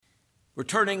We're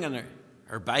turning in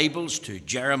our Bibles to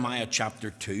Jeremiah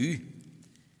chapter 2.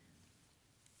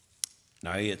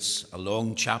 Now, it's a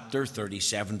long chapter,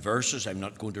 37 verses. I'm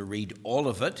not going to read all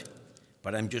of it,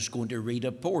 but I'm just going to read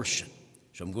a portion.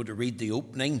 So I'm going to read the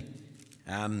opening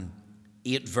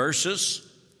 8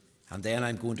 verses, and then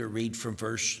I'm going to read from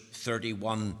verse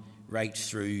 31 right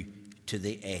through to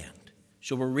the end.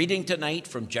 So we're reading tonight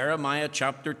from Jeremiah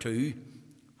chapter 2.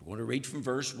 We're going to read from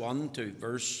verse 1 to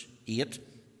verse 8.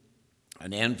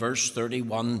 And then verse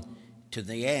 31 to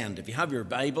the end. If you have your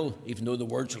Bible, even though the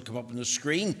words will come up on the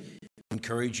screen, I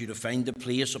encourage you to find the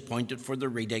place appointed for the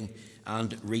reading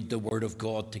and read the Word of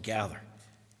God together.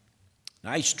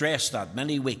 Now, I stress that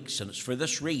many weeks, and it's for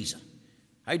this reason.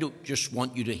 I don't just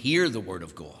want you to hear the Word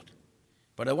of God,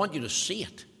 but I want you to see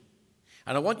it.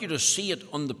 And I want you to see it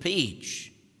on the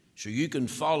page so you can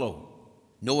follow,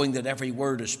 knowing that every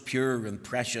word is pure and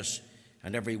precious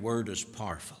and every word is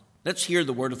powerful. Let's hear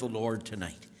the word of the Lord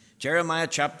tonight. Jeremiah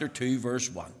chapter 2,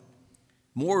 verse 1.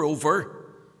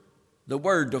 Moreover, the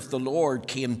word of the Lord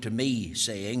came to me,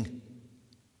 saying,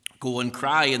 Go and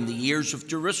cry in the ears of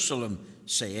Jerusalem,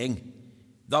 saying,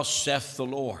 Thus saith the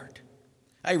Lord,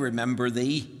 I remember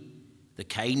thee, the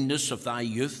kindness of thy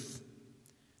youth,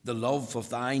 the love of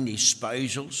thine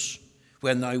espousals,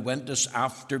 when thou wentest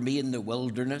after me in the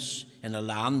wilderness, in a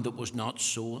land that was not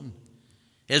sown.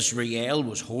 Israel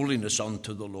was holiness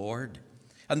unto the Lord,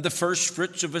 and the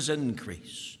firstfruits of his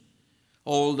increase.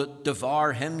 All that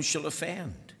devour him shall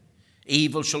offend.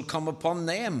 Evil shall come upon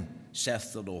them,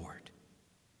 saith the Lord.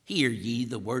 Hear ye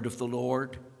the word of the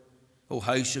Lord, O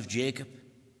house of Jacob,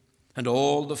 and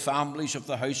all the families of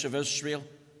the house of Israel.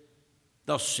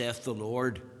 Thus saith the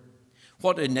Lord,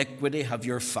 What iniquity have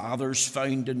your fathers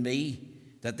found in me,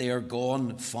 that they are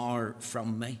gone far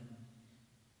from me?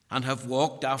 And have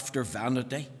walked after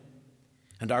vanity,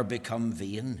 and are become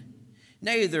vain.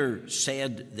 Neither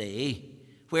said they,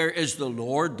 Where is the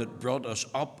Lord that brought us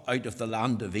up out of the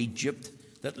land of Egypt,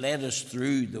 that led us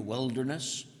through the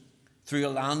wilderness, through a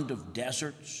land of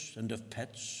deserts and of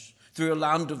pits, through a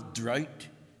land of drought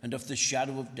and of the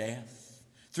shadow of death,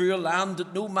 through a land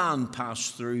that no man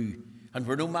passed through, and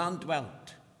where no man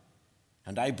dwelt?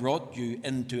 And I brought you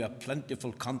into a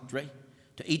plentiful country,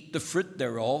 to eat the fruit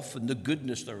thereof and the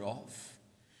goodness thereof.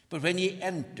 But when ye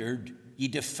entered, ye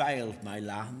defiled my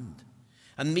land,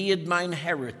 and made mine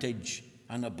heritage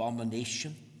an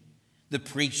abomination. The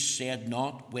priests said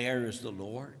not, Where is the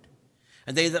Lord?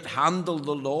 And they that handled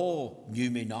the law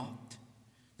knew me not.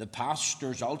 The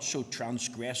pastors also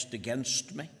transgressed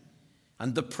against me,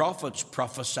 and the prophets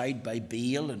prophesied by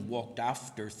Baal, and walked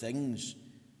after things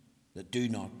that do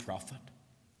not profit.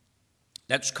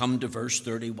 Let's come to verse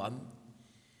 31.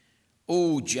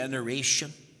 O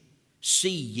generation,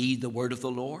 see ye the word of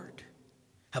the Lord.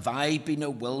 Have I been a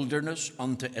wilderness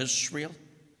unto Israel,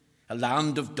 a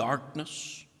land of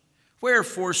darkness?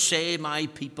 Wherefore say my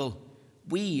people,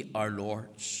 We are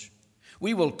lords.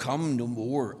 We will come no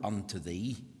more unto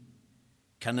thee.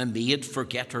 Can a maid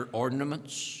forget her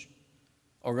ornaments,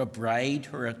 or a bride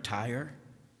her attire?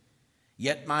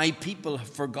 Yet my people have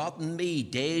forgotten me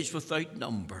days without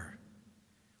number.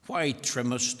 Why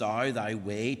trimmest thou thy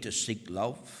way to seek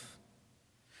love?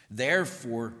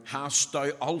 Therefore hast thou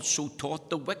also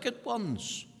taught the wicked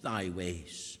ones thy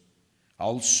ways.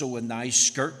 Also in thy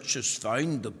skirts is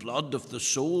found the blood of the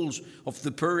souls of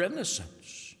the poor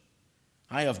innocents.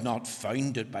 I have not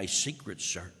found it by secret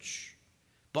search,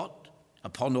 but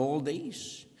upon all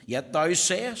these. Yet thou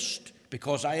sayest,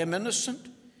 Because I am innocent,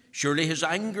 surely his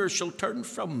anger shall turn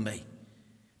from me.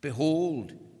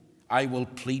 Behold, I will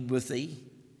plead with thee.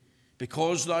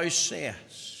 Because thou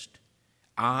sayest,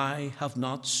 I have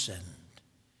not sinned.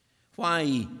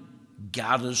 Why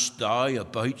gaddest thou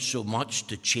about so much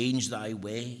to change thy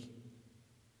way?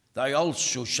 Thou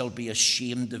also shalt be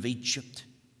ashamed of Egypt,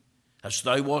 as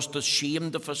thou wast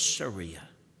ashamed of Assyria.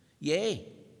 Yea,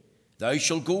 thou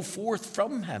shalt go forth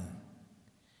from him,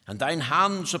 and thine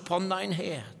hands upon thine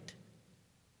head.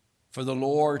 For the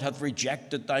Lord hath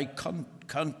rejected thy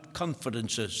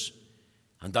confidences,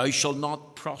 and thou shalt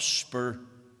not prosper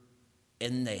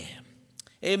in them.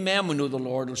 Amen. We know the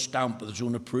Lord will stamp with his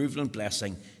own approval and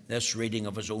blessing this reading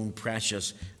of his own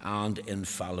precious and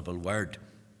infallible word.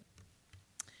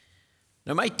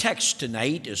 Now, my text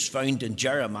tonight is found in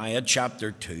Jeremiah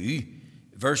chapter 2,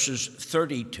 verses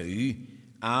 32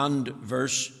 and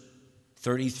verse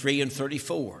 33 and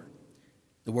 34.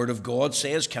 The word of God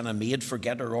says, Can a maid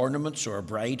forget her ornaments, or a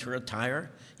bride her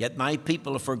attire? Yet my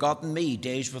people have forgotten me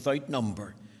days without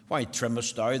number. Why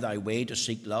trimmest thou thy way to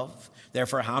seek love?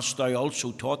 Therefore hast thou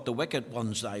also taught the wicked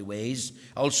ones thy ways.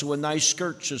 Also in thy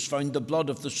skirts is found the blood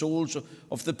of the souls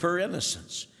of the poor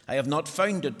innocents. I have not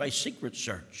found it by secret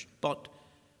search, but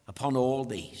upon all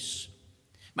these.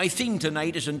 My theme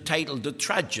tonight is entitled The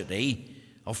Tragedy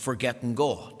of Forgetting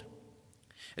God.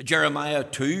 Jeremiah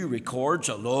 2 records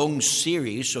a long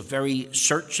series of very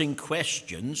searching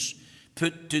questions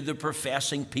put to the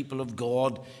professing people of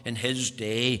God in his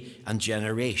day and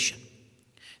generation.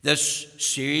 This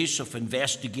series of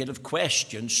investigative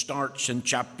questions starts in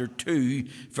chapter 2,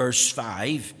 verse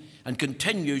 5, and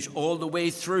continues all the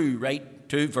way through right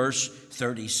to verse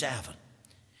 37.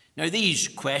 Now, these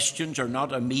questions are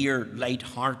not a mere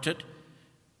light-hearted,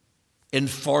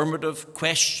 informative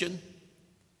question.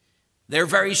 They're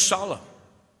very solemn,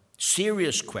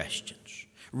 serious questions,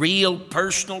 real,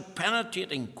 personal,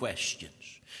 penetrating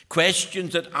questions,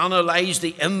 questions that analyze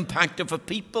the impact of a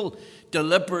people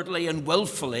deliberately and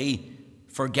willfully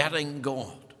forgetting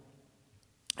God.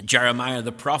 Jeremiah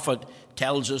the prophet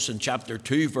tells us in chapter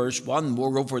 2, verse 1,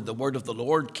 moreover, the word of the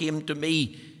Lord came to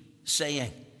me,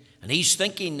 saying, and he's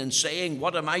thinking and saying,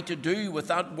 what am I to do with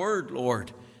that word,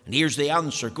 Lord? And here's the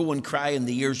answer, go and cry in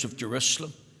the ears of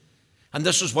Jerusalem. And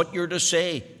this is what you're to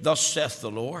say, thus saith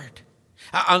the Lord.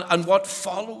 And what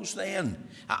follows then,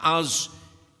 as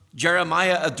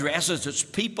Jeremiah addresses its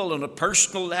people on a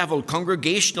personal level,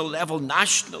 congregational level,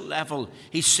 national level,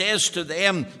 he says to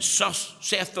them, thus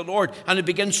saith the Lord, and he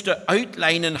begins to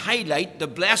outline and highlight the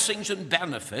blessings and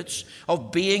benefits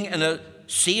of being in a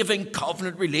saving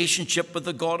covenant relationship with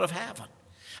the God of heaven.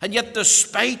 And yet,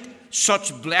 despite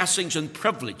such blessings and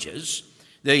privileges,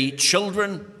 the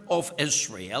children of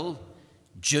Israel,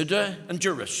 Judah and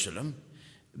Jerusalem,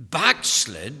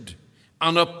 backslid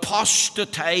and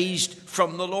apostatized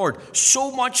from the Lord,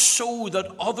 so much so that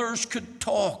others could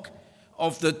talk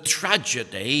of the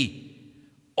tragedy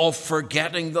of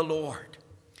forgetting the Lord.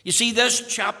 You see, this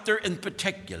chapter in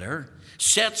particular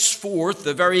sets forth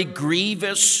the very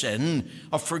grievous sin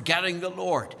of forgetting the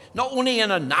Lord, not only in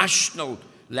a national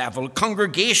level,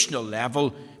 congregational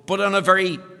level, but on a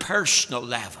very personal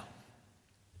level.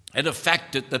 It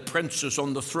affected the princes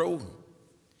on the throne.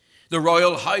 The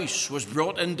royal house was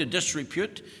brought into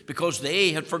disrepute because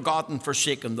they had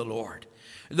forsaken the Lord.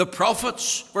 The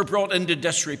prophets were brought into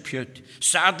disrepute.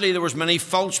 Sadly, there was many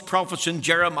false prophets in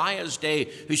Jeremiah's day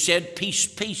who said peace,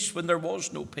 peace, when there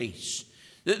was no peace.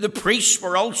 The priests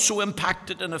were also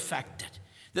impacted and affected.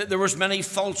 There was many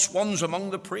false ones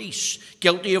among the priests,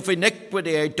 guilty of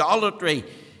iniquity, idolatry,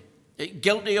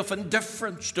 guilty of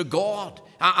indifference to God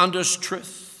and his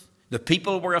truth. The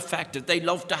people were affected. They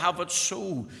loved to have it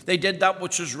so. They did that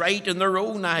which was right in their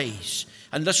own eyes.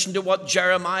 And listen to what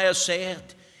Jeremiah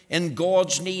said. In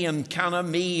God's name, can a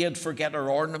maid forget her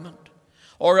ornament,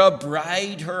 or a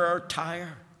bride her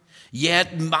attire?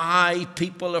 Yet my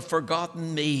people have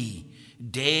forgotten me,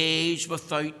 days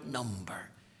without number.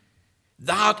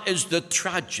 That is the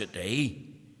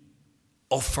tragedy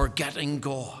of forgetting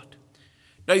God.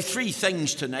 Now, three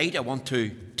things tonight I want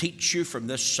to teach you from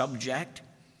this subject.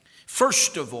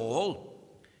 First of all,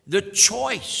 the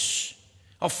choice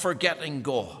of forgetting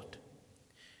God.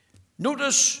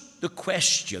 Notice the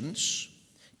questions.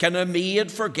 Can a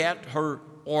maid forget her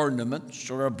ornaments,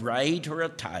 or a bride her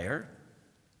attire?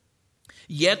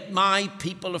 Yet my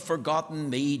people have forgotten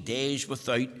me, days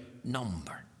without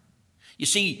number. You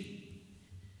see,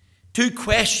 two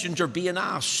questions are being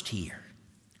asked here.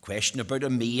 A question about a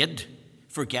maid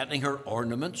forgetting her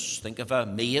ornaments. Think of a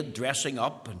maid dressing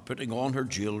up and putting on her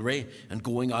jewelry and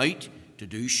going out to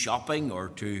do shopping or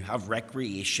to have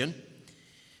recreation.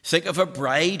 Think of a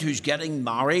bride who's getting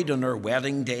married on her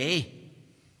wedding day.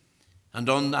 And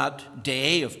on that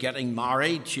day of getting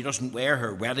married, she doesn't wear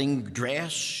her wedding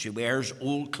dress. She wears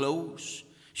old clothes.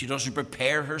 She doesn't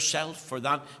prepare herself for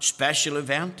that special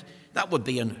event. That would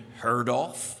be unheard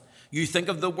of. You think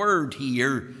of the word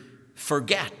here,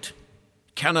 forget.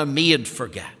 Can a maid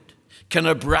forget? Can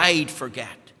a bride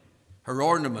forget her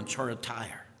ornaments, her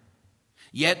attire?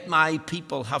 Yet my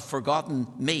people have forgotten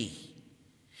me.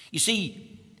 You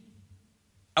see,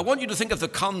 I want you to think of the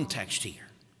context here.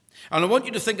 And I want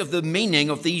you to think of the meaning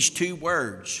of these two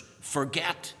words,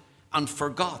 forget and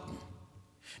forgotten.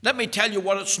 Let me tell you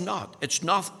what it's not. It's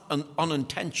not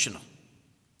unintentional.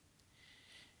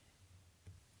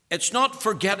 It's not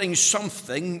forgetting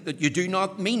something that you do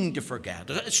not mean to forget.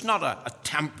 It's not a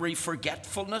temporary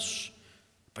forgetfulness,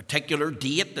 a particular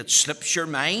date that slips your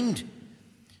mind,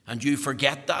 and you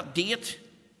forget that date.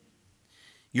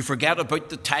 You forget about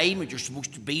the time that you're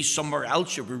supposed to be somewhere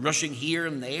else. You'll be rushing here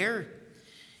and there.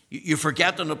 You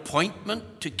forget an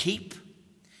appointment to keep.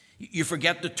 You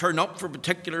forget to turn up for a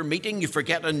particular meeting. You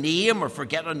forget a name or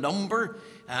forget a number.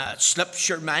 It slips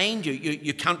your mind.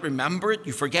 You can't remember it.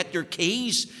 You forget your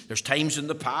keys. There's times in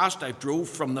the past I drove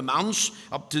from the manse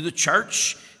up to the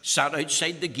church, sat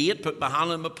outside the gate, put my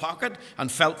hand in my pocket,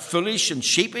 and felt foolish and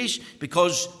sheepish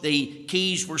because the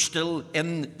keys were still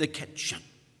in the kitchen.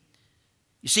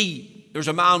 You see, there's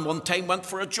a man one time went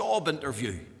for a job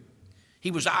interview.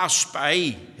 He was asked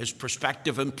by his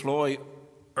prospective employer,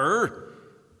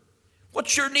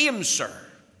 "What's your name,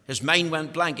 sir?" His mind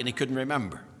went blank and he couldn't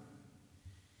remember.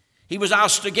 He was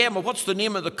asked again, "Well, what's the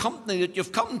name of the company that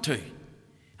you've come to?"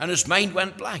 And his mind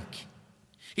went blank.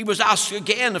 He was asked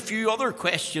again a few other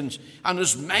questions and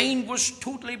his mind was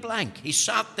totally blank. He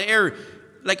sat there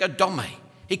like a dummy.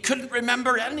 He couldn't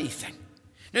remember anything.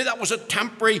 Now, that was a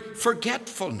temporary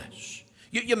forgetfulness.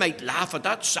 You might laugh at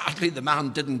that. Sadly, the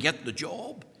man didn't get the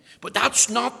job. But that's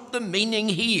not the meaning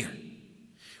here.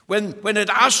 When it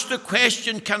asks the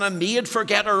question, can a maid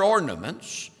forget her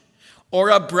ornaments? Or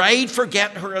a bride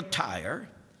forget her attire?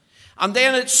 And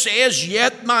then it says,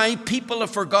 "Yet my people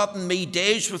have forgotten me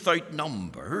days without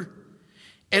number."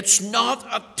 It's not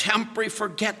a temporary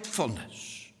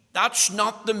forgetfulness. That's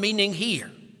not the meaning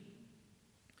here.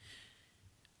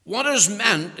 What is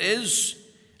meant is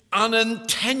an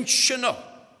intentional,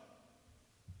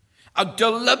 a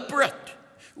deliberate,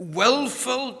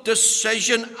 willful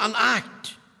decision and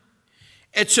act.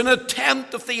 It's an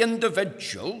attempt of the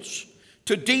individuals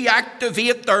to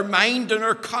deactivate their mind and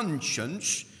their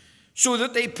conscience so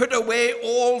that they put away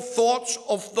all thoughts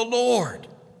of the Lord.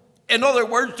 In other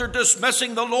words, they're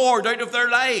dismissing the Lord out of their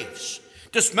lives,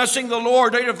 dismissing the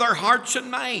Lord out of their hearts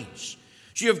and minds.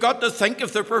 So you've got to think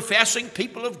of the professing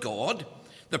people of God,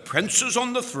 the princes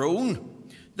on the throne,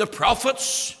 the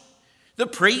prophets, the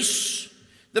priests,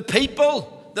 the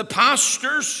people, the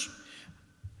pastors,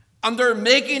 and they're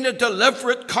making a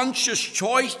deliberate, conscious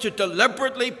choice to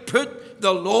deliberately put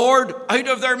the Lord out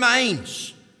of their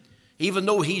minds, even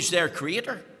though He's their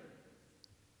creator.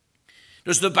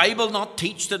 Does the Bible not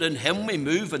teach that in Him we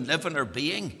move and live in our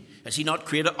being? Has He not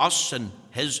created us in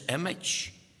His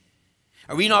image?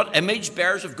 Are we not image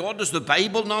bearers of God? Does the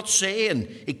Bible not say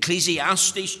in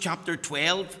Ecclesiastes chapter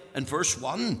 12 and verse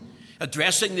 1,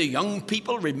 addressing the young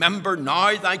people, "Remember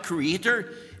now thy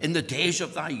Creator in the days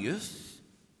of thy youth"?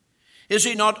 Is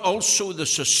He not also the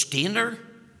sustainer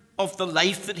of the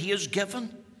life that He has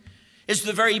given? Is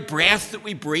the very breath that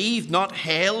we breathe not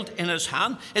held in His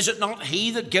hand? Is it not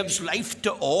He that gives life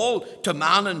to all, to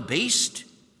man and beast?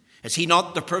 Is He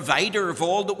not the provider of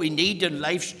all that we need in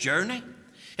life's journey?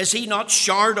 Is He not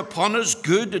showered upon us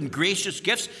good and gracious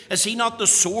gifts? Is He not the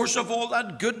source of all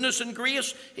that goodness and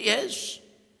grace? He is.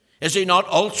 Is He not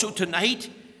also tonight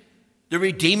the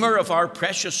Redeemer of our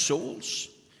precious souls?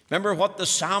 Remember what the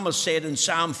psalmist said in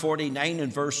Psalm 49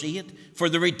 and verse 8, "For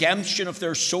the redemption of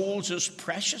their souls is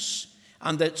precious,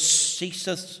 and it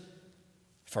ceaseth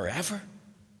forever."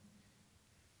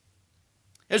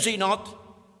 Is He not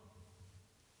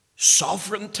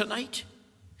sovereign tonight?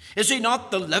 Is He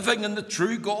not the living and the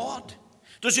true God?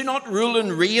 Does He not rule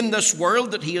and reign this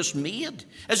world that He has made?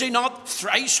 Is He not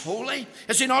thrice holy?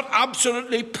 Is He not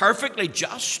absolutely perfectly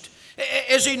just?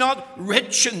 Is He not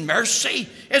rich in mercy?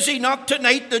 Is He not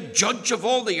tonight the judge of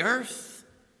all the earth?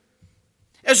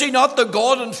 Is He not the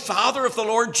God and Father of the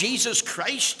Lord Jesus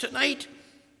Christ tonight?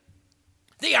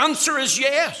 The answer is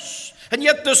yes. And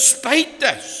yet despite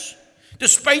this,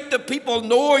 despite the people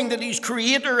knowing that He's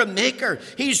creator and maker,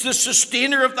 He's the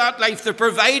sustainer of that life, the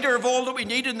provider of all that we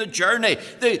need in the journey,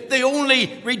 the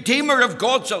only redeemer of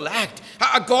God's elect,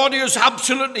 a God who is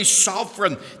absolutely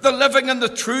sovereign, the living and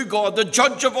the true God, the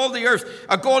judge of all the earth,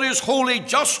 a God who is holy,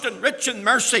 just, and rich in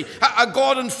mercy, a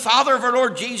God and Father of our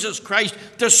Lord Jesus Christ.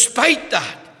 Despite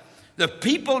that, the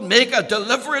people make a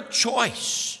deliberate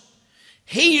choice.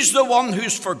 He's the one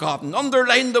who's forgotten.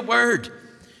 Underline the word.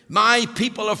 My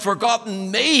people have forgotten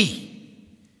me.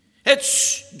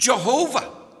 It's Jehovah.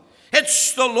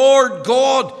 It's the Lord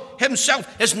God Himself.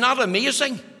 Isn't that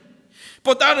amazing?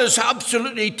 But that is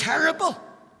absolutely terrible.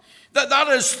 That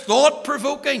is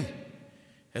thought-provoking.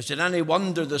 Is it any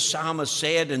wonder the psalmist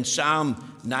said in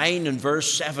Psalm 9 and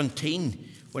verse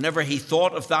 17, whenever he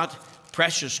thought of that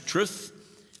precious truth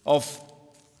of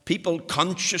people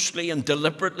consciously and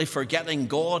deliberately forgetting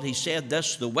God, he said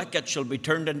this, "The wicked shall be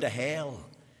turned into hell,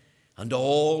 and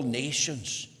all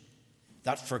nations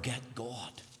that forget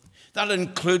God." That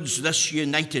includes this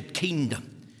United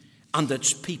Kingdom and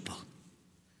its people.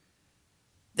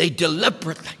 They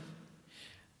deliberately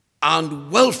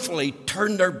and willfully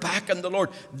turn their back on the Lord.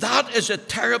 That is a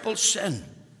terrible sin.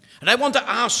 And I want to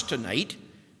ask tonight,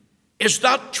 is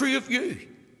that true of you?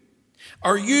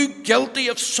 Are you guilty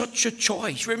of such a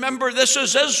choice? Remember, this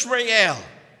is Israel.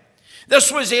 This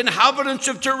was the inhabitants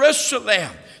of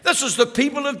Jerusalem. This is the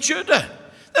people of Judah.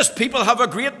 This people have a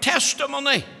great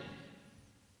testimony.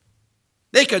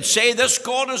 They could say, this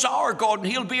God is our God, and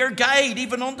he'll be our guide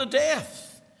even unto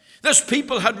death. This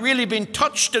people had really been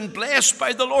touched and blessed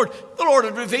by the Lord. The Lord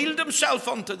had revealed himself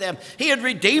unto them. He had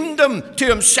redeemed them to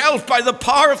himself by the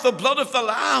power of the blood of the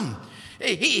Lamb.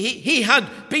 He had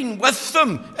been with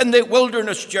them in the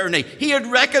wilderness journey. He had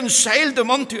reconciled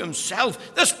them unto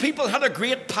himself. This people had a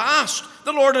great past.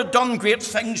 The Lord had done great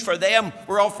things for them.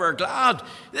 We're glad.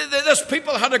 This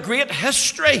people had a great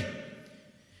history.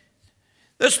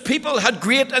 This people had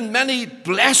great and many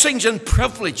blessings and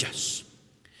privileges.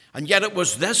 And yet it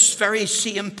was this very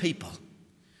same people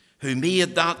who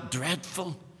made that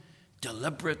dreadful,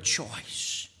 deliberate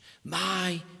choice.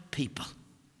 My people.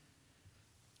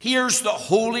 Here's the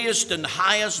holiest and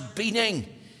highest being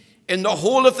in the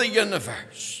whole of the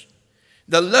universe.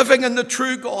 The living and the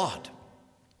true God.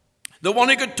 The one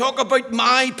who could talk about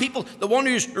my people. The one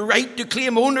who's right to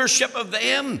claim ownership of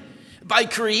them by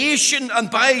creation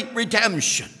and by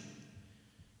redemption.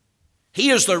 He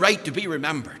has the right to be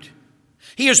remembered.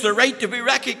 He has the right to be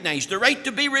recognized, the right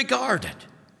to be regarded.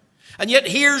 And yet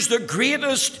here's the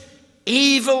greatest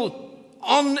evil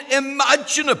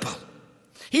unimaginable.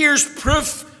 Here's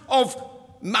proof of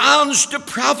man's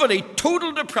depravity,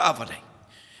 total depravity,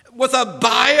 with a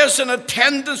bias and a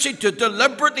tendency to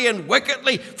deliberately and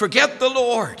wickedly forget the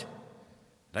Lord.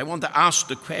 And I want to ask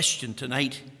the question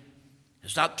tonight,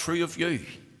 is that true of you?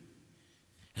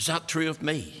 Is that true of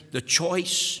me? The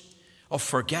choice of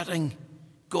forgetting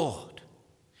God.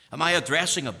 Am I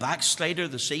addressing a backslider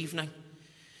this evening?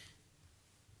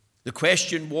 The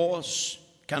question was,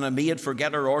 can a maid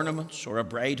forget her ornaments, or a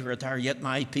bride her attire? Yet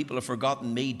my people have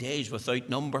forgotten me days without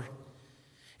number.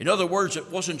 In other words,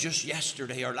 it wasn't just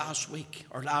yesterday or last week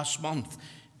or last month.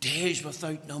 Days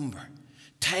without number.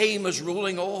 Time is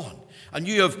rolling on, and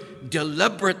you have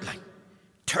deliberately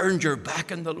turned your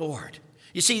back on the Lord.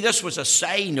 You see, this was a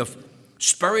sign of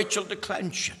spiritual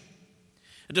declension,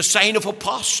 a sign of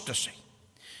apostasy,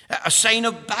 a sign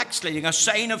of backsliding, a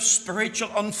sign of spiritual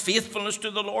unfaithfulness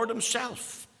to the Lord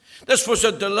himself. This was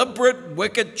a deliberate,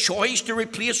 wicked choice to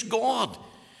replace God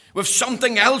with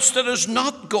something else that is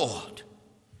not God.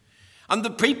 And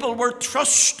the people were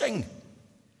trusting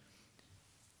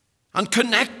and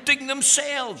connecting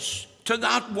themselves to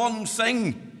that one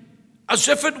thing as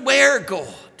if it were God.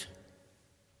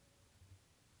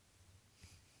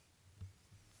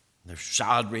 The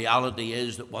sad reality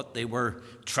is that what they were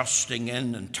trusting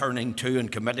in and turning to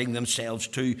and committing themselves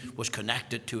to was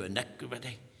connected to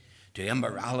iniquity, to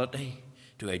immorality,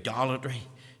 to idolatry,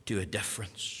 to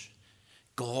indifference.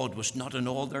 God was not in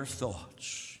all their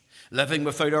thoughts, living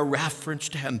without a reference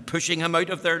to him, pushing him out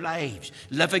of their lives,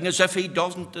 living as if he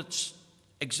doesn't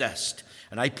exist.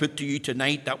 And I put to you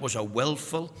tonight, that was a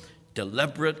willful,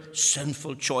 deliberate,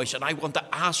 sinful choice. And I want to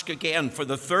ask again for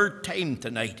the third time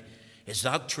tonight, is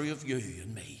that true of you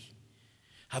and me?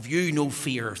 Have you no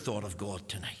fear or thought of God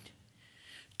tonight?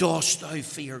 Dost thou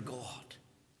fear God?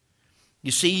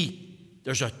 You see,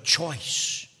 there's a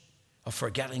choice of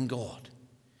forgetting God.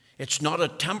 It's not a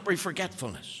temporary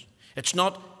forgetfulness. It's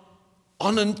not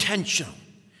unintentional.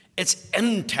 It's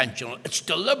intentional. It's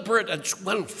deliberate. It's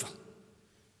willful.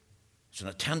 It's an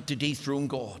attempt to dethrone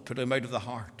God, put him out of the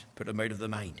heart, put him out of the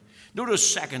mind. Notice,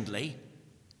 secondly,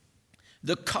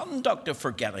 the conduct of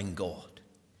forgetting God.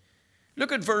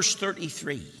 Look at verse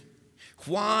 33.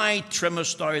 Why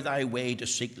trimmest thou thy way to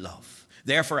seek love?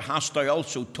 Therefore hast thou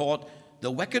also taught the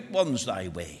wicked ones thy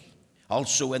way.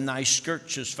 Also in thy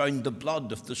skirts is found the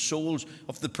blood of the souls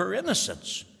of the poor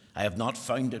innocents. I have not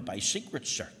found it by secret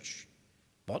search,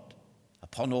 but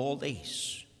upon all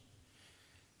these.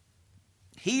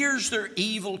 Here's their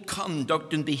evil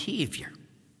conduct and behavior.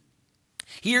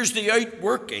 Here's the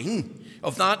outworking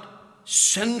of that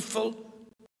sinful,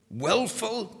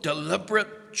 willful,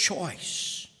 deliberate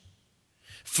choice.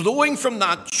 Flowing from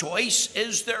that choice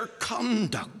is their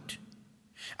conduct.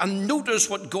 And notice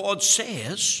what God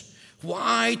says,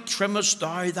 why trimmest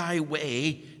thou thy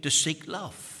way to seek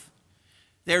love?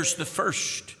 There's the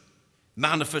first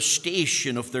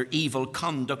manifestation of their evil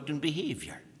conduct and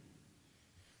behavior.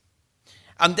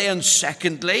 And then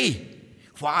secondly,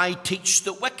 why teach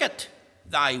the wicked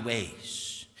thy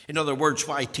ways? In other words,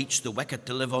 why teach the wicked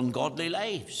to live ungodly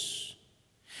lives?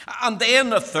 And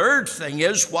then the third thing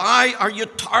is, why are you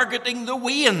targeting the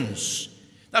wains?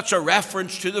 That's a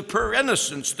reference to the poor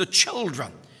innocents, the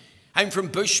children. I'm from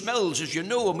Bushmills, as you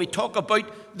know, and we talk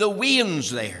about the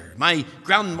wains there. My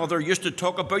grandmother used to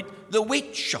talk about the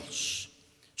Wheatshells.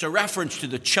 It's a reference to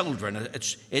the children.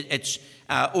 It's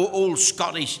old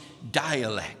Scottish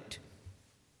dialect.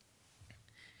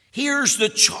 Here's the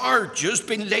charges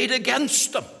being laid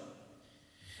against them.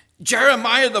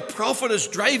 Jeremiah the prophet is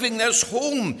driving this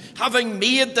home, having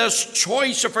made this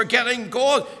choice of forgetting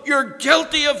God. You're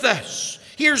guilty of this.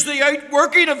 Here's the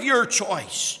outworking of your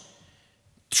choice.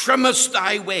 Trimmest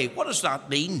thy way. What does that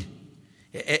mean?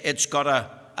 It's got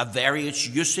a various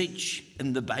usage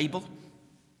in the Bible.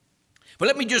 But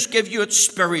let me just give you its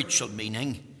spiritual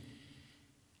meaning.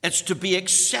 It's to be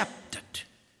accepted,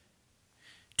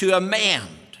 to amend,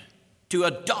 to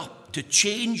adopt, to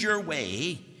change your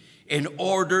way in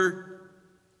order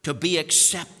to be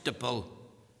acceptable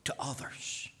to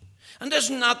others. And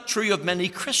isn't that true of many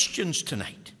Christians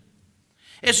tonight?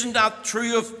 Isn't that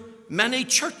true of many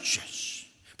churches?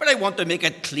 But I want to make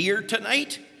it clear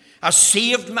tonight, a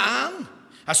saved man,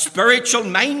 a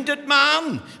spiritual-minded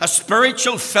man, a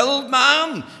spiritual-filled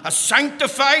man, a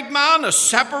sanctified man, a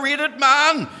separated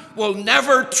man will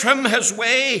never trim his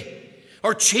way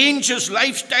or change his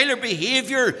lifestyle or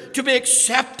behavior to be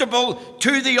acceptable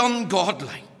to the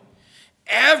ungodly.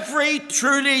 Every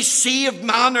truly saved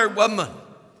man or woman,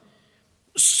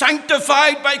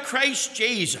 sanctified by Christ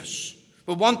Jesus,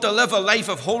 will want to live a life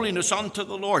of holiness unto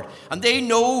the Lord. And they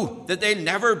know that they'll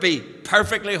never be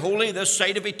perfectly holy this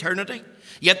side of eternity.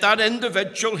 Yet that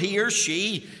individual, he or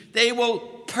she, they will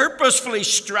purposefully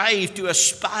strive to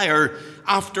aspire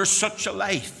after such a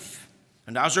life.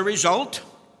 And as a result,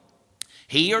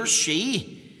 he or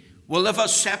she will live a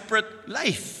separate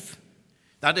life.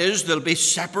 That is, they'll be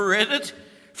separated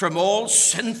from all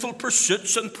sinful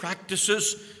pursuits and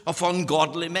practices of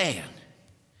ungodly men.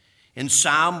 In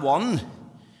Psalm 1,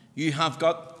 you have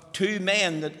got two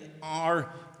men that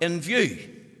are in view.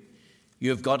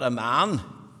 You've got a man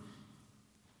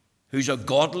who's a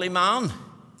godly man,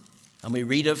 and we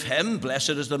read of him,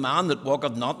 blessed is the man that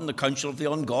walketh not in the counsel of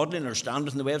the ungodly, nor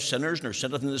standeth in the way of sinners, nor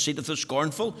sitteth in the seat of the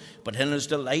scornful, but in his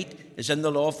delight is in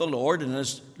the law of the Lord, and in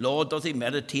his law doth he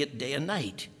meditate day and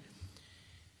night.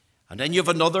 And then you have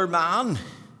another man,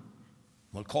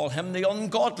 we'll call him the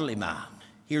ungodly man.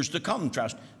 Here's the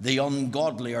contrast. The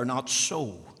ungodly are not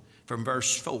so, from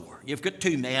verse 4. You've got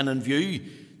two men in view,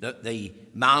 the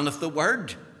man of the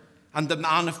word and the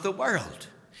man of the world.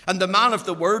 And the man of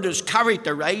the word is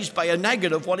characterized by a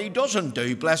negative, what he doesn't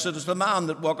do. Blessed is the man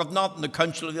that walketh not in the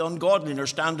counsel of the ungodly, nor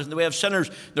standeth in the way of sinners,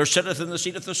 nor sitteth in the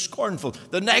seat of the scornful.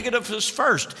 The negative is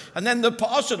first, and then the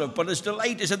positive. But his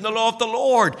delight is in the law of the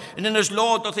Lord, and in his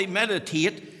law doth he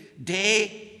meditate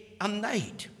day and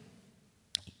night.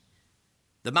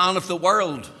 The man of the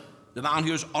world, the man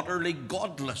who is utterly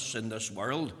godless in this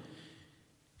world,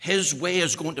 his way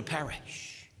is going to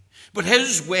perish. But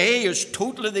his way is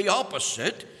totally the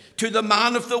opposite to the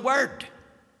man of the word.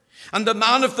 And the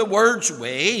man of the word's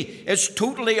way is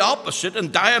totally opposite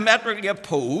and diametrically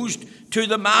opposed to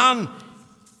the man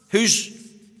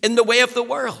who's in the way of the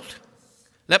world.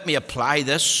 Let me apply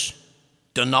this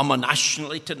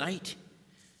denominationally tonight.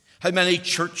 How many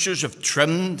churches have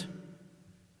trimmed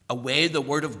away the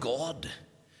word of God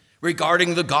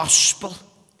regarding the gospel,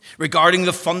 regarding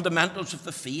the fundamentals of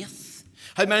the faith?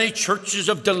 How many churches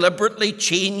have deliberately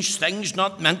changed things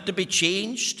not meant to be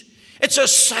changed? It's a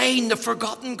sign they've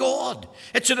forgotten God.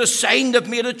 It's a sign they've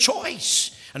made a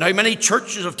choice. And how many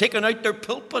churches have taken out their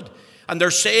pulpit and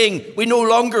they're saying, we no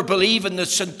longer believe in the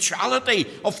centrality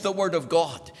of the Word of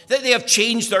God. They have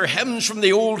changed their hymns from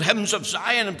the old hymns of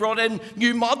Zion and brought in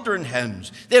new modern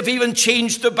hymns. They've even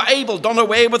changed the Bible, done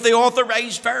away with the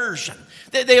authorized version.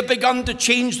 They have begun to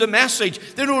change the message.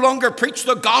 They no longer preach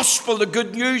the gospel, the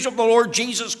good news of the Lord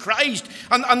Jesus Christ.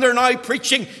 And they're now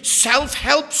preaching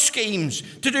self-help schemes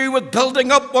to do with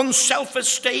building up one's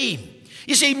self-esteem.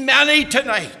 You see, many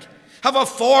tonight have a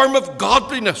form of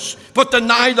godliness, but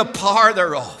deny the power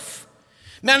thereof.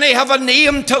 Many have a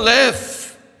name to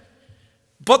live,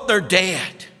 but they're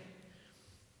dead.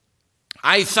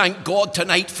 I thank God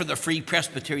tonight for the Free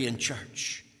Presbyterian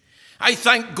Church. I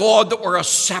thank God that we're a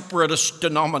separatist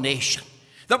denomination,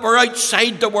 that we're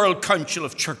outside the World Council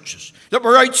of Churches, that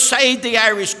we're outside the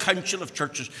Irish Council of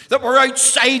Churches, that we're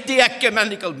outside the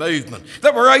ecumenical movement,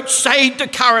 that we're outside the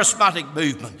charismatic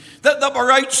movement, that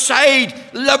we're outside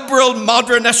liberal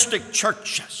modernistic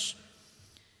churches.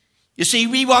 You see,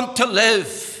 we want to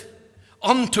live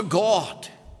unto God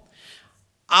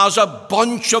as a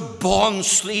bunch of bond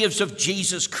slaves of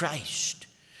Jesus Christ.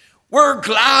 We're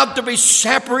glad to be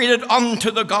separated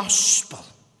unto the gospel.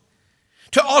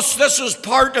 To us, this is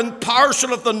part and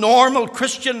parcel of the normal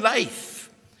Christian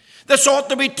life. This ought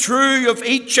to be true of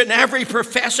each and every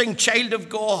professing child of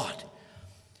God.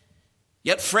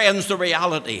 Yet, friends, the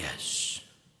reality is,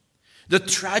 the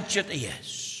tragedy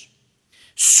is,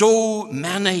 so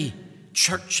many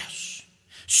churches,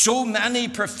 So many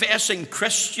professing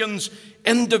Christians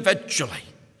individually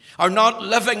are not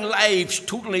living lives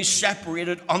totally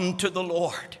separated unto the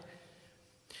Lord.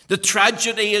 The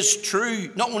tragedy is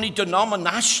true, not only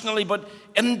denominationally, but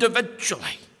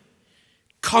individually.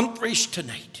 Countries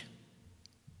tonight,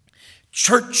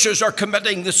 churches are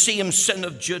committing the same sin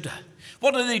of Judah.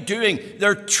 What are they doing?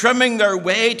 They're trimming their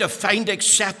way to find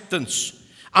acceptance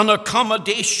and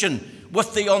accommodation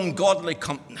with the ungodly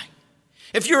company.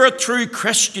 If you're a true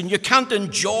Christian, you can't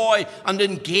enjoy and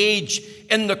engage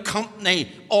in the company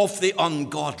of the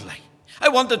ungodly. I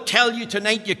want to tell you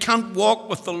tonight, you can't walk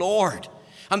with the Lord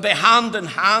and be hand in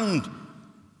hand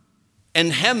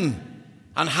in Him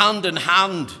and hand in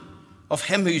hand of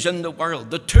him who's in the world.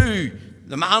 The two,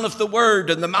 the man of the Word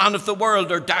and the man of the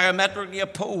world, are diametrically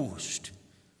opposed.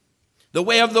 The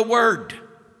way of the Word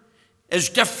is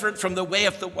different from the way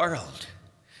of the world.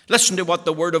 Listen to what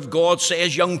the Word of God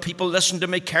says. Young people, listen to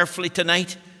me carefully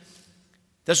tonight.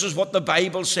 This is what the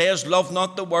Bible says: love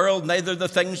not the world, neither the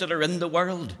things that are in the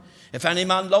world. If any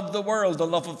man love the world, the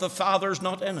love of the Father is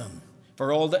not in him.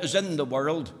 For all that is in the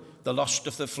world, the lust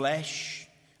of the flesh,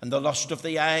 and the lust of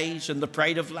the eyes, and the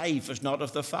pride of life, is not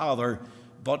of the Father,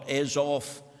 but is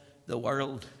of the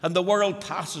world. And the world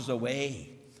passes away,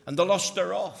 and the lust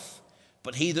thereof.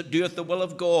 But he that doeth the will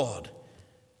of God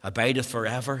abideth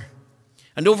forever.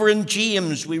 And over in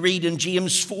James, we read in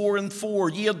James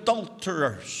 4:4, ye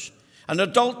adulterers and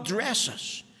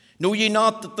adulteresses, know ye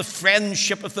not that the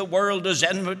friendship of the world is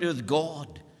enmity with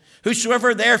God?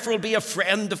 Whosoever therefore will be a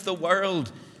friend of the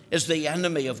world is the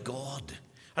enemy of God.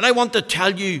 And I want to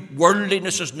tell you,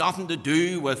 worldliness has nothing to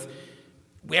do with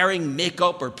wearing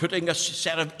makeup or putting a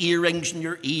set of earrings in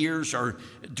your ears or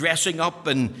dressing up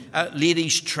in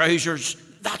ladies' trousers.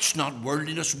 That's not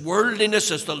worldliness.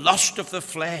 Worldliness is the lust of the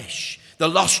flesh, the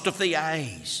lust of the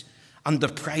eyes, and the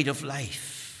pride of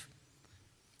life.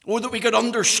 Oh, that we could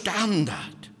understand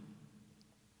that.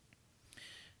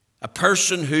 A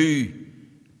person who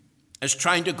is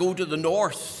trying to go to the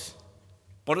north,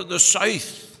 but at the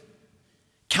south,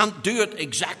 can't do it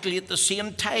exactly at the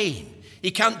same time.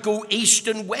 He can't go east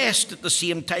and west at the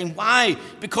same time. Why?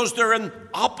 Because they're in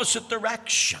opposite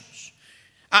directions.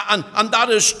 And that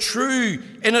is true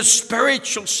in a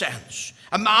spiritual sense.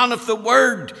 A man of the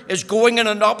Word is going in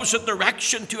an opposite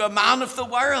direction to a man of the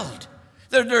world.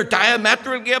 They're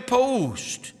diametrically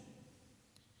opposed.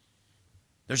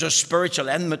 There's a spiritual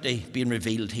enmity being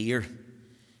revealed here.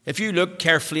 If you look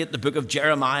carefully at the book of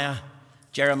Jeremiah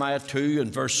 2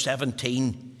 and verse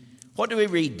 17, what do we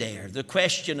read there? The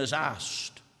question is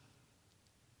asked.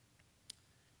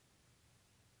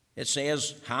 It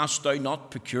says, hast thou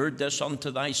not procured this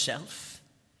unto thyself,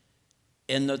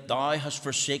 in that thou hast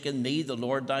forsaken me, the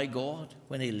Lord thy God,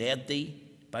 when he led thee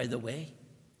by the way?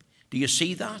 Do you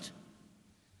see that?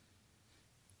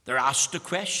 They're asked a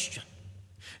question.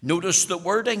 Notice the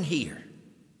wording here.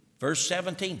 Verse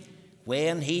 17,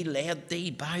 when he led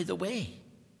thee by the way.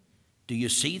 Do you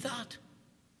see that?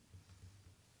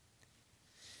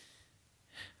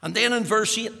 And then in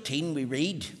verse 18 we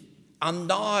read, and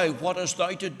now what hast thou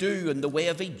to do in the way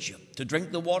of Egypt, to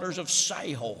drink the waters of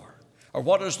Sihor? Or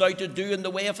what hast thou to do in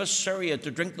the way of Assyria, to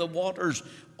drink the waters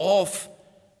of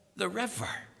the river?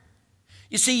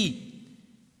 You see,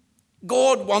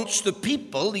 God wants the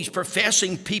people, these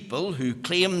professing people who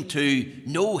claim to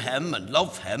know him and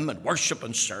love him and worship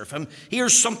and serve him,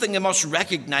 here's something they must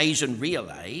recognize and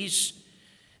realize,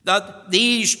 that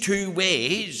these two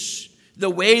ways, the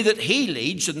way that he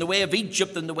leads and the way of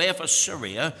Egypt and the way of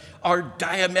Assyria, are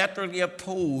diametrically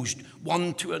opposed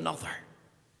one to another.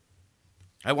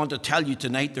 I want to tell you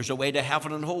tonight, there's a way to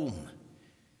heaven and home.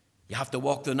 You have to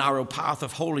walk the narrow path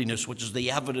of holiness, which is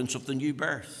the evidence of the new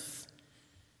birth.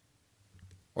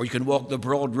 Or you can walk the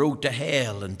broad road to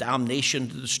hell and damnation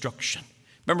to destruction.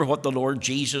 Remember what the Lord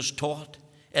Jesus taught?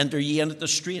 Enter ye in at the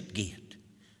strait gate.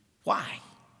 Why?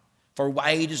 For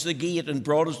wide is the gate and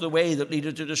broad is the way that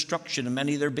leadeth to destruction, and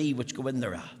many there be which go in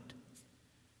thereat.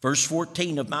 Verse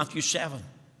 14 of Matthew 7.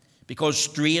 Because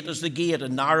strait is the gate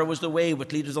and narrow is the way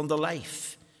which leadeth unto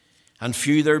life, and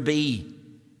few there be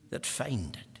that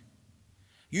find it.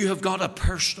 You have got a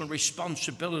personal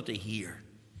responsibility here.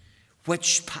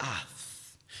 Which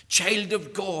path? Child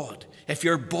of God, if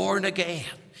you're born again,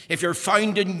 if you're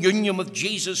found in union with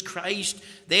Jesus Christ,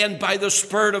 then by the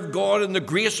Spirit of God and the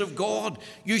grace of God,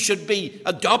 you should be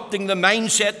adopting the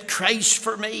mindset, Christ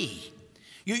for me.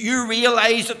 You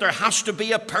realize that there has to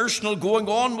be a personal going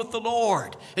on with the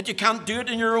Lord, that you can't do it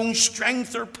in your own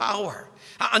strength or power.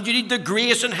 And you need the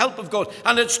grace and help of God.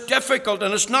 And it's difficult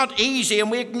and it's not easy, and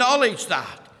we acknowledge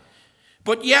that.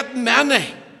 But yet many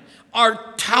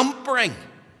are tampering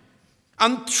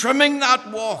and trimming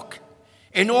that walk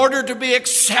in order to be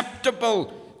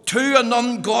acceptable to an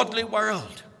ungodly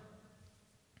world.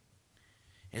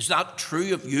 Is that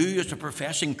true of you as a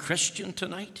professing Christian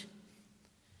tonight?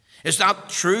 Is that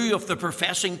true of the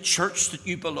professing church that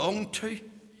you belong to?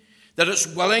 That it's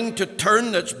willing to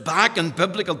turn its back on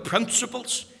biblical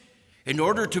principles in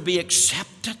order to be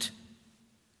accepted?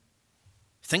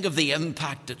 Think of the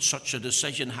impact that such a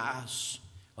decision has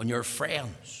on your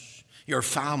friends, your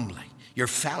family, your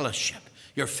fellowship,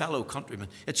 your fellow countrymen.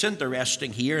 It's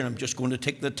interesting here, and I'm just going to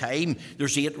take the time.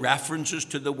 There's 8 references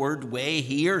to the word way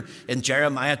here in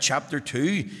Jeremiah chapter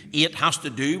 2. 8 has to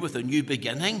do with a new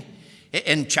beginning.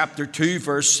 In chapter 2,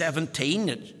 verse 17,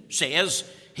 it says,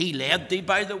 he led thee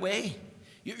by the way.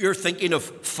 You're thinking of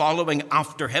following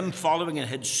after him, following in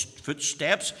his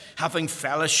footsteps, having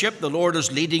fellowship. The Lord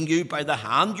is leading you by the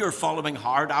hand. You're following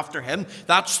hard after him.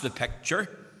 That's the picture.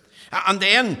 And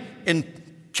then in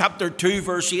chapter 2,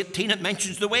 verse 18, it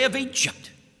mentions the way of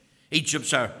Egypt.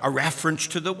 Egypt's a reference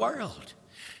to the world.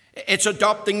 It's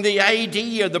adopting the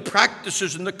idea, the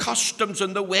practices and the customs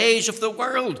and the ways of the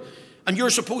world. And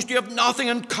you're supposed to have nothing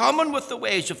in common with the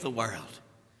ways of the world.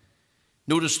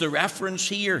 Notice the reference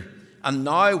here. And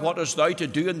now what hast thou to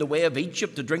do in the way of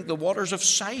Egypt, to drink the waters of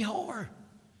Sihor?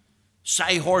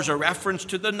 Sihor's a reference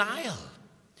to the Nile.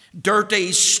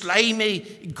 Dirty, slimy,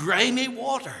 grimy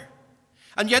water.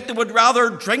 And yet they would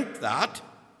rather drink that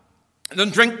than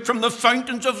drink from the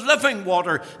fountains of living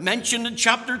water mentioned in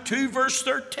chapter 2, verse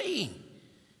 13.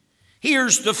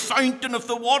 Here's the fountain of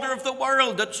the water of the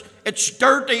world. It's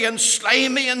dirty and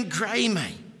slimy and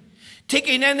grimy,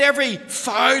 taking in every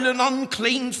foul and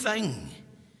unclean thing.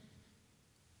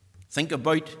 Think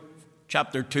about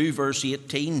chapter 2, verse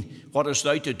 18. What hast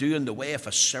thou to do in the way of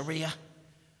Assyria?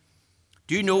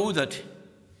 Do you know that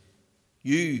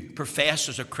you profess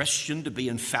as a Christian to be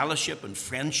in fellowship and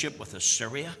friendship with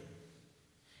Assyria?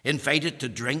 Invited to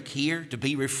drink here, to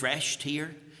be refreshed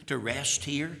here, to rest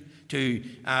here, to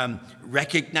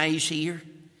recognize here.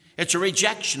 It's a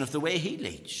rejection of the way he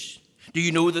leads. Do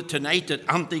you know that tonight that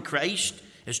Antichrist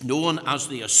is known as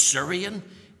the Assyrian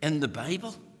in the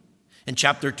Bible? In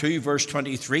chapter 2, verse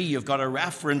 23, you've got a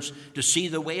reference to see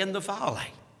the way in the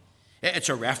valley. It's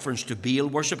a reference to Baal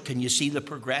worship. Can you see the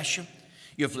progression?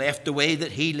 You've left the way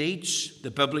that he leads,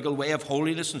 the biblical way of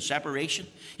holiness and separation.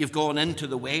 You've gone into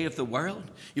the way of the world.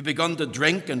 You've begun to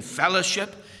drink and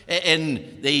fellowship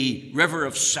in the river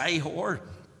of Sihor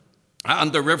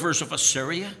and the rivers of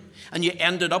Assyria. And you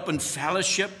ended up in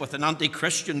fellowship with an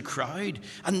anti-Christian crowd.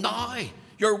 And now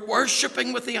you're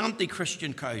worshipping with the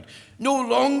anti-Christian crowd. No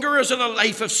longer is it a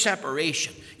life of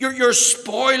separation. You're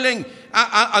spoiling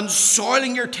and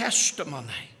soiling your testimony.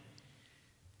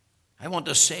 I want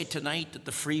to say tonight that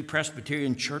the Free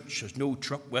Presbyterian Church has no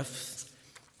truck with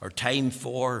or time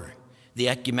for the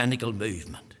ecumenical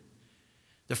movement.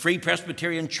 The Free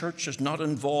Presbyterian Church is not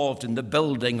involved in the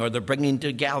building or the bringing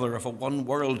together of a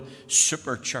one-world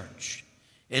super church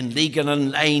in league and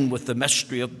in line with the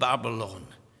mystery of Babylon,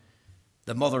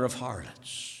 the mother of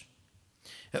harlots.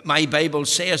 My Bible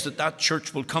says that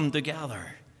church will come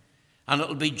together and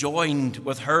it'll be joined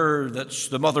with her that's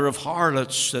the mother of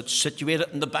harlots that's situated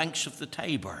in the banks of the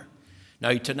Tiber.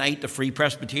 Now tonight the Free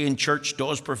Presbyterian Church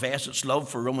does profess its love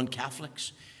for Roman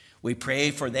Catholics. We pray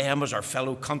for them as our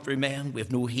fellow countrymen. We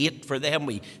have no hate for them.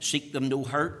 We seek them no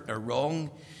hurt or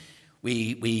wrong.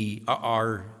 We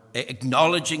are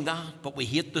acknowledging that, but we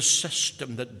hate the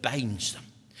system that binds them,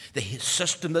 the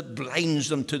system that blinds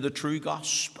them to the true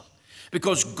gospel,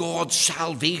 because God's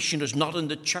salvation is not in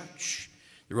the church.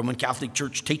 The Roman Catholic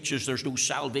Church teaches there's no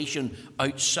salvation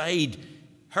outside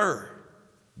her,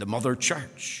 the mother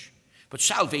church. But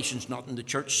salvation's not in the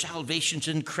church. Salvation's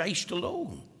in Christ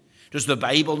alone. Does the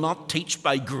Bible not teach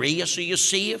by grace are you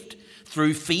saved?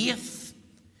 Through faith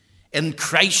in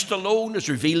Christ alone, as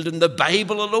revealed in the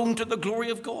Bible alone, to the glory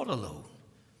of God alone.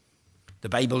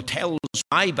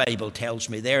 My Bible tells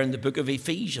me there in the book of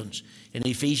Ephesians, in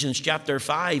Ephesians chapter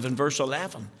 5 and verse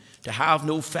 11, to have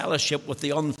no fellowship with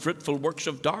the unfruitful works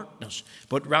of darkness,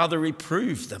 but rather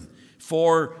reprove them,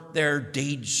 for their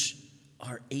deeds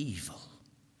are evil.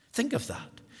 Think of that.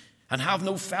 And have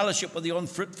no fellowship with the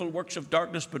unfruitful works of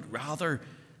darkness, but rather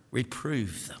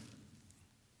reprove them.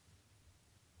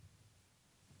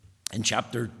 In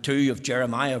chapter 2 of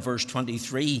Jeremiah, verse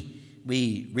 23,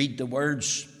 we read the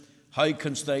words, "How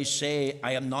canst thou say,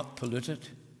 I am not polluted?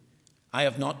 I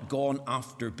have not gone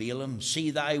after Balaam.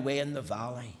 See thy way in the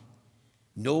valley.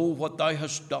 Know what thou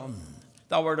hast done.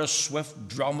 Thou art a swift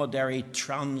dromedary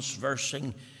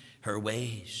transversing her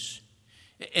ways."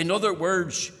 In other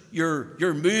words,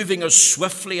 you're moving as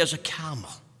swiftly as a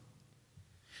camel.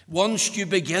 Once you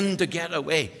begin to get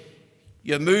away,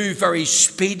 you move very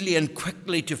speedily and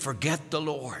quickly to forget the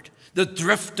Lord. The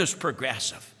drift is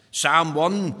progressive. Psalm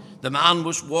 1, the man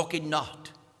was walking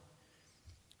not.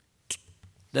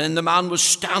 Then the man was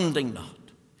standing not.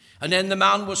 And then the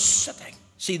man was sitting.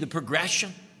 See the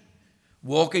progression?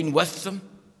 Walking with them.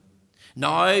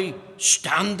 Now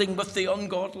standing with the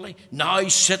ungodly. Now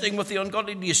sitting with the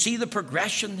ungodly. Do you see the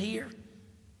progression here?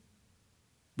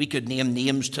 We could name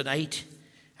names tonight.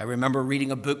 I remember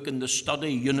reading a book in the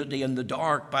study, Unity in the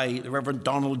Dark, by the Reverend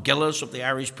Donald Gillis of the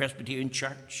Irish Presbyterian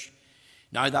Church.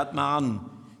 Now that man,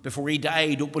 before he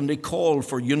died, openly called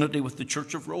for unity with the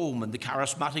Church of Rome and the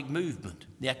charismatic movement,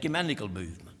 the ecumenical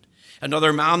movement.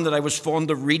 Another man that I was fond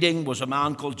of reading was a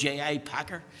man called J.I.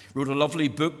 Packer, wrote a lovely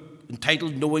book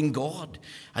entitled Knowing God.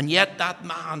 And yet that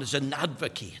man is an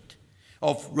advocate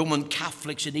of Roman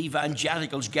Catholics and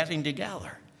evangelicals getting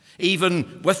together,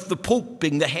 even with the Pope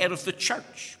being the head of the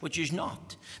church, which he's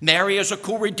not. Mary is a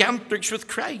co-redemptrix with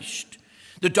Christ.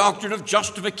 The doctrine of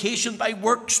justification by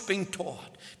works being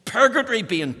taught. Purgatory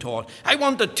being taught. I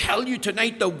want to tell you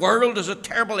tonight the world is a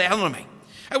terrible enemy.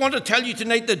 I want to tell you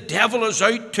tonight the devil is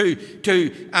out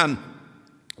to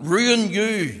ruin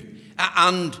you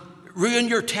and ruin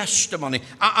your testimony.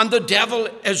 And the devil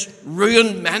has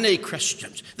ruined many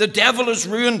Christians. The devil has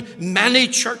ruined many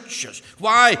churches.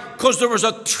 Why? Because there was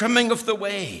a trimming of the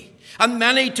way. And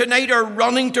many tonight are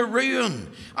running to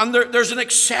ruin. And there's an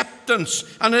acceptance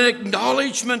and an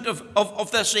acknowledgement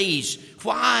of this ease.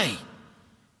 Why?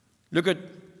 Look at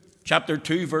chapter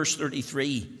 2, verse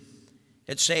 33.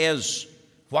 It says,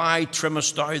 why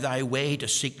trimmest thou thy way to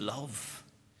seek love?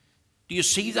 Do you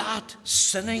see that?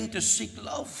 Sinning to seek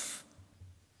love.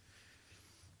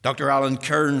 Dr. Alan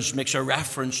Kearns makes a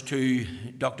reference to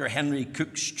Dr. Henry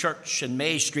Cook's church in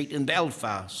May Street in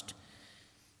Belfast,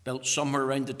 built somewhere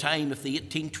around the time of the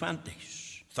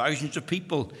 1820s. Thousands of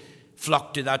people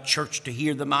flocked to that church to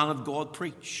hear the man of God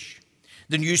preach.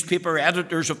 The newspaper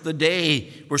editors of the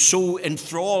day were so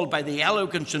enthralled by the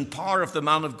eloquence and power of the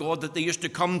man of God that they used to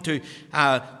come to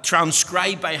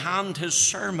transcribe by hand his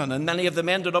sermon, and many of them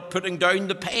ended up putting down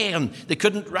the pen. They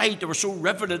couldn't write. They were so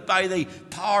riveted by the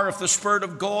power of the Spirit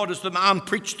of God as the man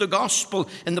preached the gospel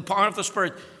in the power of the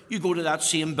Spirit. You go to that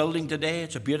same building today.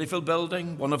 It's a beautiful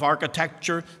building, one of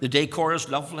architecture. The decor is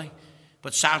lovely.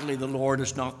 But sadly, the Lord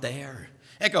is not there.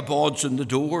 Ichabod's in the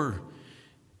door.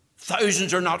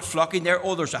 Thousands are not flocking there.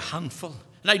 Oh, there's a handful.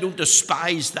 And I don't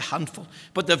despise the handful,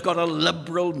 but they've got a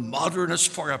liberal modernist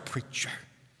for a preacher.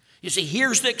 You see,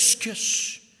 here's the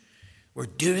excuse. We're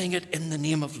doing it in the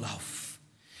name of love.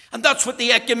 And that's what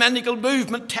the ecumenical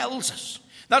movement tells us.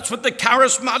 That's what the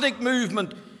charismatic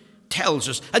movement tells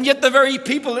us. And yet the very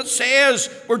people that says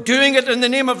we're doing it in the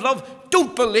name of love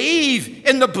don't believe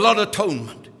in the blood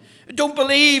atonement. Don't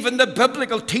believe in the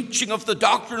biblical teaching of the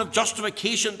doctrine of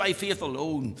justification by faith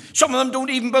alone. Some of them don't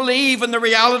even believe in the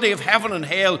reality of heaven and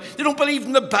hell. They don't believe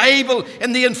in the Bible,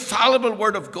 in the infallible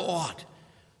Word of God.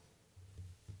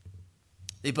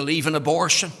 They believe in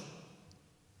abortion,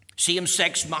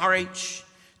 same-sex marriage,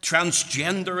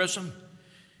 transgenderism,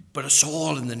 but it's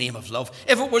all in the name of love.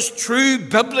 If it was true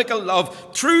biblical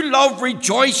love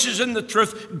rejoices in the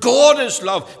truth. God is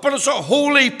love, but it's a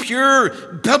holy, pure,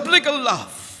 biblical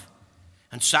love.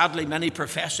 And sadly, many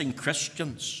professing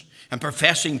Christians and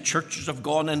professing churches have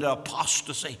gone into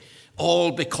apostasy,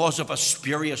 all because of a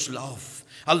spurious love,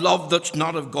 a love that's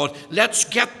not of God. Let's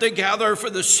get together for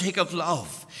the sake of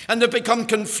love. And they've become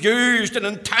confused and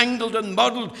entangled and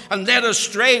muddled and led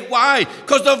astray. Why?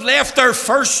 Because they've left their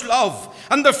first love.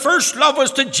 And the first love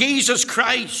was to Jesus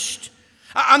Christ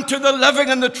and to the living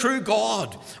and the true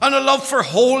God, and a love for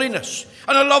holiness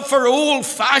and a love for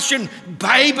old-fashioned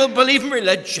Bible-believing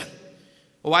religion.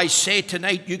 Oh, I say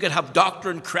tonight, you could have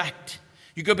doctrine correct.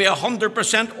 You could be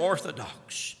 100%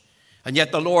 orthodox. And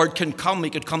yet the Lord can come. He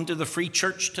could come to the free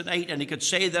church tonight and he could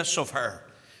say this of her: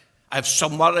 I have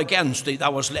somewhat against thee,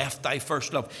 thou hast left thy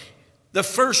first love. The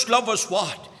first love is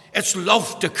what? It's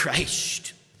love to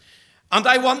Christ. And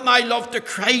I want my love to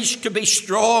Christ to be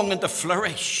strong and to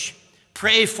flourish.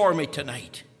 Pray for me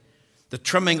tonight. The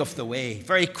trimming of the way.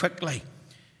 Very quickly.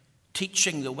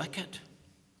 Teaching the wicked.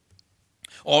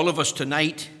 All of us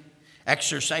tonight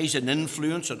exercise an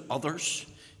influence on others,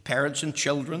 parents and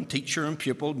children, teacher and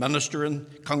pupil, minister and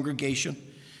congregation,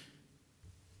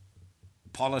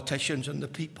 politicians and the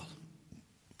people.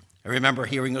 I remember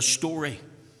hearing a story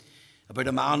about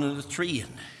a man in a train.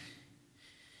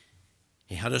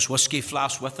 He had his whiskey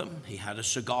flask with him, he had a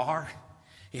cigar,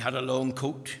 he had a long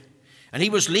coat, and he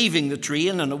was leaving the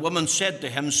train, and a woman said to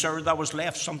him, "Sir, thou hast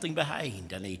left something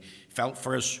behind." And he felt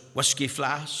for his whiskey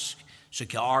flask,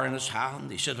 cigar in his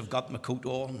hand. He said, I've got my coat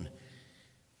on.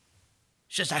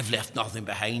 She says, I've left nothing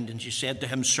behind. And she said to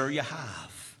him, sir, you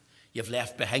have. You've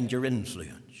left behind your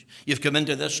influence. You've come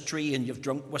into this tree and you've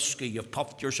drunk whiskey. You've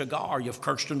puffed your cigar. You've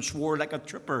cursed and swore like a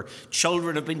trooper.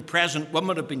 Children have been present.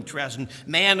 Women have been present.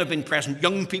 Men have been present.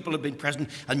 Young people have been present.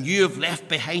 And you have left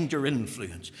behind your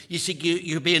influence. You see,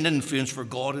 you could be an influence for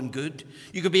God and good.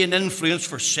 You could be an influence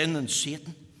for sin and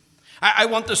Satan. I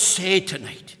want to say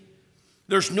tonight,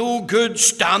 there's no good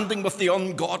standing with the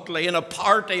ungodly in a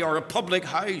party or a public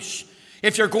house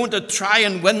if you're going to try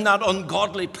and win that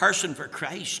ungodly person for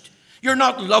Christ. You're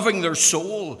not loving their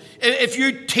soul. If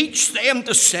you teach them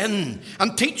to sin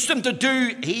and teach them to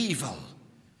do evil,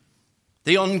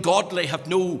 the ungodly have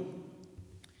no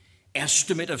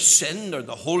estimate of sin or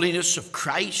the holiness of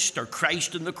Christ or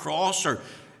Christ on the cross or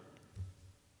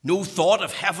no thought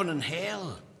of heaven and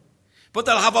hell. But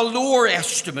they'll have a lower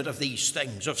estimate of these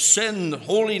things, of sin,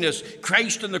 holiness,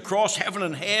 Christ on the cross, heaven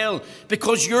and hell,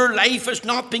 because your life is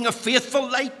not being a faithful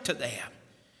light to them.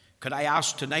 Could I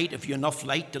ask tonight if you have enough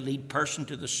light to lead a person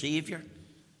to the Savior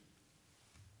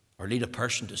or lead a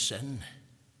person to sin?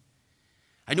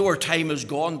 I know our time is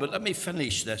gone, but let me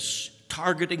finish this.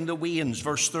 Targeting the Waynes,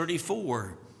 verse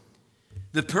 34.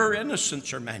 The poor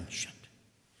innocents are mentioned.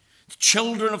 The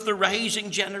children of the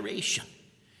rising generation.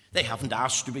 They haven't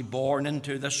asked to be born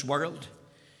into this world.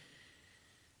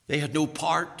 They had no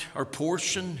part or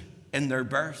portion in their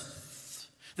birth.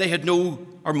 They had no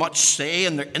or much say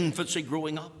in their infancy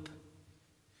growing up.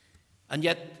 And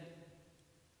yet,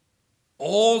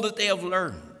 all that they have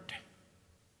learned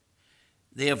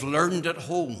at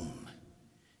home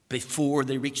before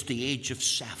they reach the age of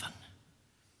 7.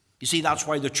 You see, that's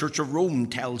why the Church of Rome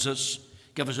tells us,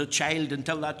 give us a child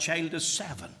until that child is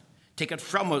 7. Take it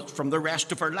from us, from the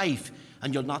rest of our life,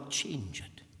 and you'll not change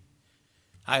it.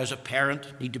 I, as a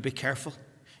parent, need to be careful.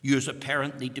 You, as a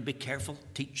parent, need to be careful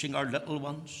teaching our little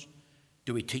ones.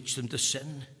 Do we teach them to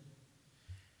sin?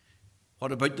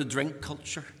 What about the drink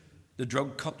culture, the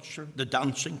drug culture, the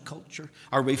dancing culture?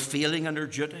 Are we failing in our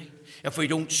duty if we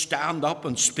don't stand up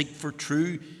and speak for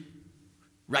true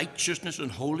righteousness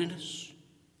and holiness?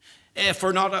 If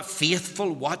we're not a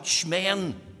faithful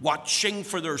watchmen watching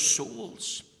for their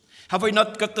souls? Have we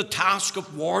not got the task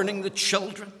of warning the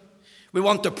children? We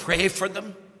want to pray for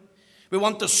them. We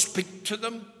want to speak to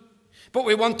them. But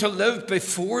we want to live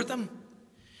before them.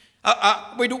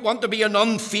 We don't want to be an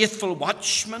unfaithful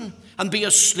watchman and be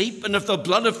asleep and have the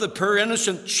blood of the poor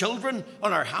innocent children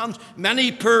on our hands.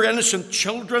 Many poor innocent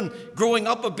children growing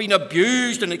up have been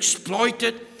abused and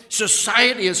exploited.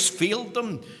 Society has failed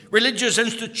them. Religious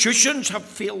institutions have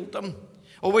failed them.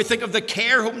 Oh, we think of the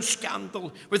care home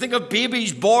scandal. We think of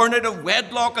babies born out of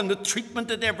wedlock and the treatment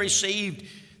that they've received.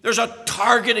 There's a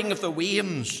targeting of the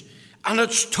Waynes, and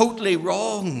it's totally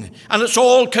wrong. And it's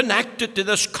all connected to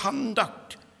this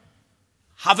conduct.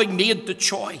 Having made the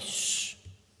choice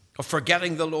of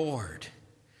forgetting the Lord.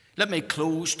 Let me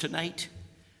close tonight.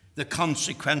 The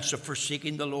consequence of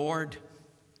forsaking the Lord.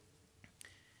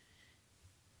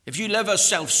 If you live a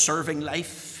self-serving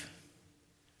life,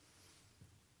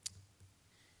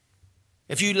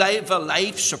 if you live a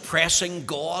life suppressing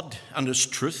God and His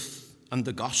truth and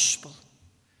the gospel,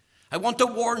 I want to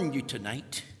warn you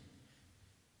tonight.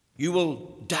 You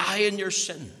will die in your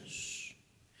sins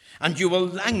and you will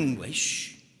languish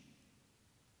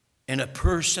in a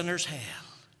poor sinner's hell.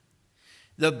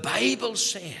 The Bible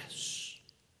says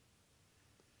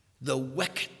the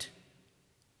wicked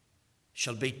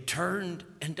shall be turned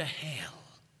into hell,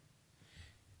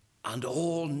 and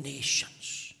all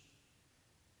nations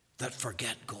that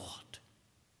forget God.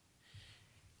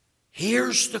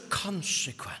 Here's the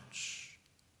consequence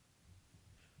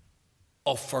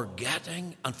of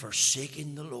forgetting and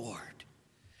forsaking the Lord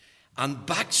and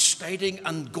backsliding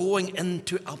and going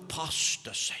into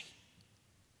apostasy,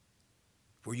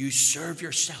 where you serve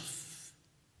yourself,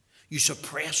 you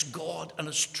suppress God and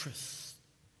His truth.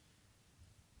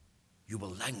 You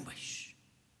will languish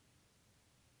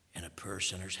in a poor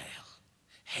sinner's hell.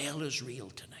 Hell is real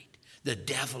tonight. The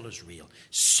devil is real.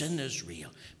 Sin is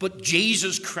real. But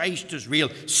Jesus Christ is real.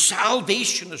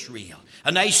 Salvation is real.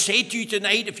 And I say to you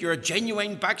tonight, if you're a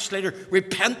genuine backslider,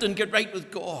 repent and get right with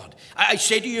God. I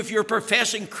say to you, if you're a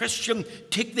professing Christian,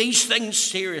 take these things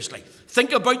seriously.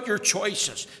 Think about your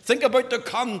choices. Think about the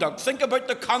conduct. Think about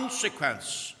the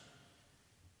consequence.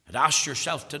 And ask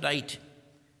yourself tonight,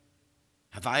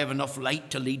 have I have enough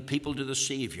light to lead people to the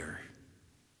Savior?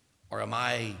 Or am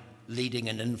I leading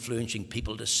and influencing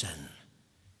people to sin,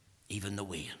 even the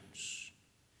Waynes?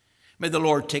 May the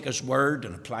Lord take His word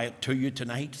and apply it to you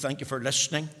tonight. Thank you for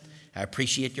listening. I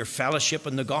appreciate your fellowship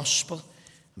in the gospel.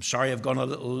 I'm sorry I've gone a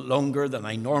little longer than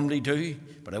I normally do,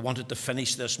 but I wanted to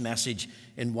finish this message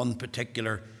in one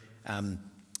particular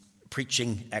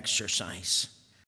preaching exercise.